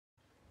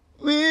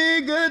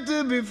We got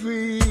to be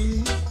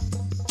free.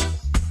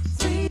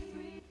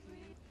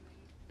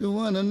 To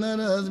one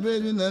another as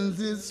brethren and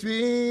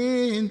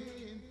sisters.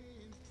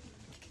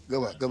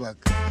 Go back.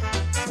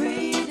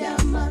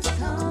 Freedom must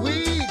come.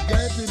 We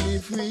got to be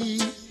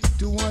free.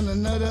 To one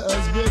another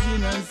as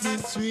brethren and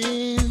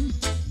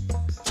sisters.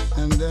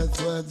 And that's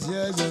what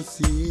Jesus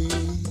said.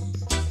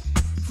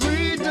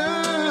 Freedom.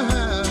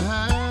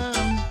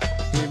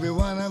 Every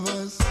one of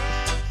us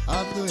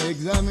have to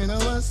examine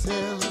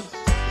ourselves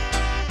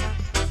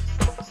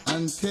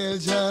and tell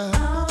Jah,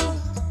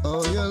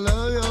 oh, you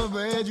love your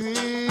brethren,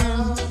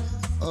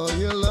 oh,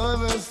 you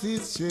love your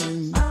sister.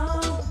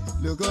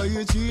 Look how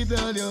you treat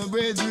all your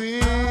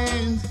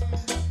brethren,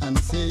 and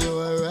say you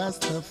are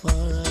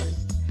Rastafari.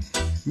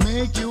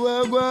 Make you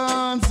a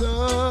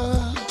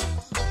guanzo.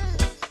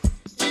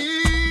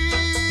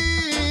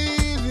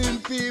 Even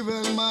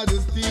people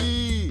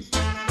majesty.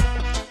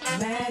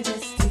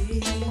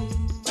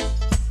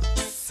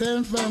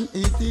 Sent from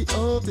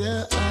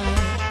Ethiopia.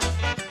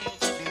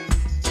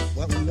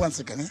 One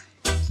second, eh?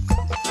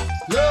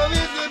 Love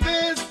is the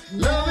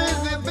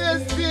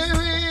best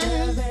there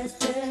is.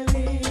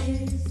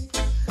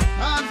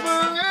 And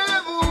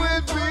forever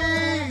will be.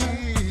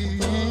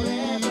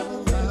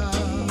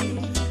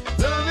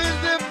 Love is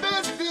the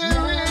best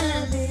there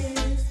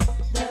is.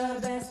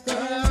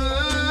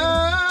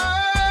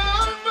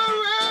 And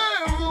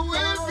forever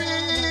will be.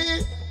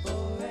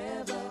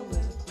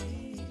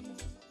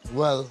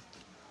 Well,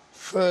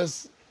 first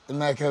in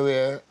my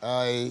career,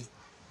 I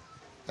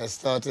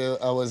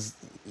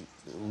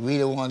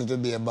really wanted to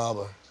be a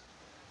barber.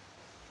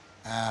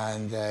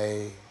 And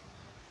I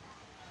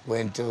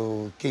went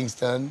to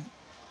Kingston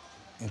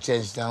in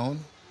Churchtown,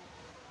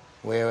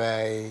 where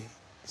I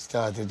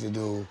started to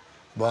do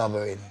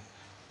barbering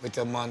with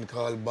a man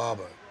called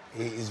Barber.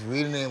 His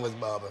real name was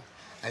Barber,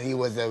 and he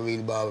was a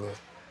real barber.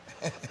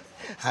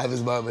 Have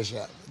his barber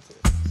shop.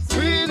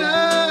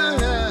 Freedom!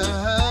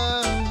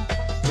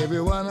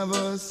 Every one of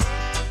us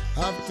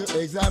have to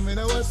examine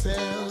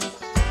ourselves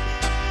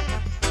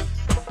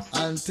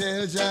and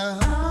tell Jah,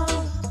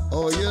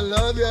 oh, you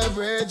love your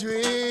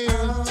brethren,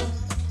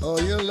 oh,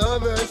 you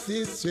love your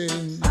sister.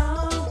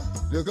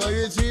 Look how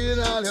you treat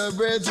all your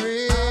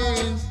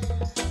brethren,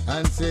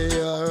 and say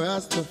you're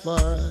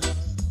Rastafari.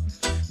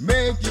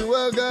 Make you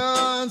a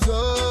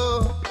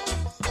gonzo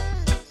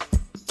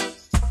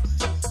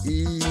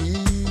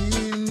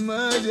in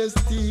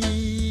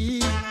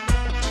majesty.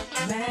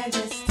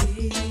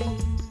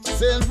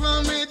 Sent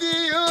from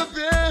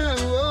Ethiopia,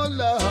 oh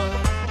Lord.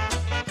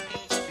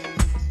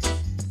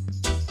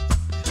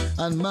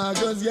 And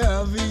Marcus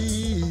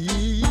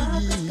Garvey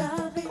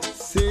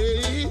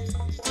say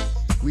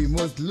we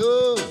must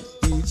love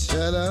each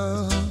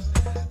other.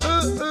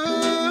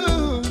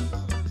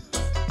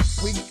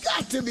 We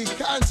got to be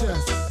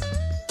conscious.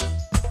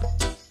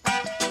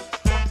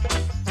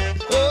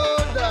 Oh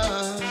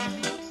Lord.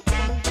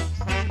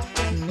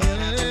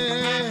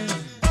 Yeah.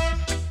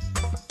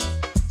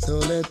 So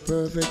let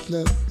perfect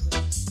love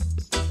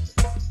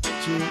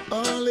through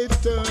all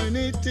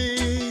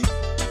eternity.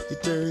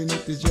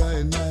 Eternity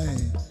drawing nigh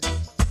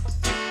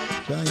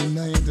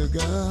to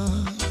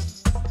God,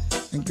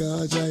 and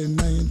God drawing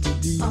nigh to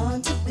thee.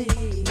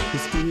 The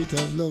spirit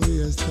of love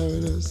has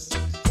taught us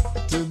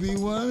to be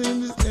one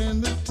in this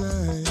end of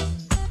time.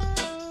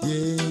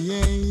 Yeah,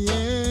 yeah,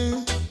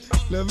 yeah.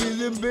 Love is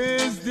the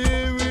best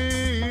there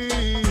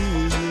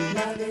is.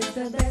 Love is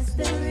the best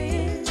there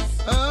is.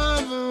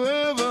 And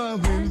forever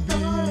will be.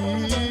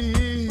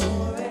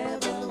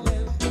 Forever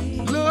will be.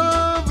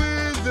 Love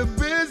is the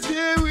best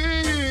there is.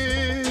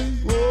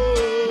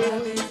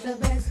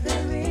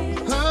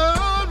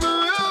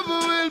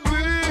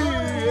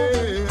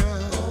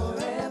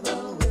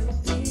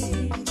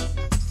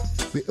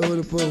 All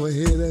the power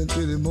hail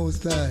unto the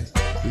Most High.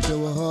 With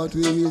our heart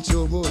we will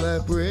show forth our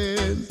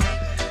praise.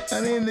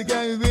 And in the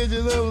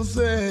congregation of our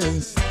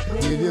saints,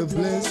 with your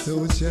blessed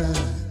soul child.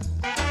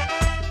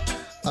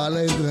 All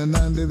into the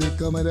land they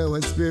become at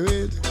our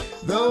spirit.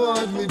 Thou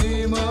art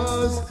redeem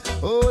us,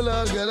 oh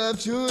Lord God of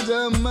truth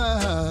and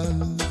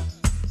man.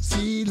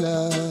 See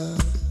love.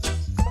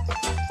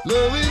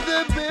 Love is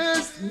the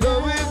best,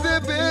 love is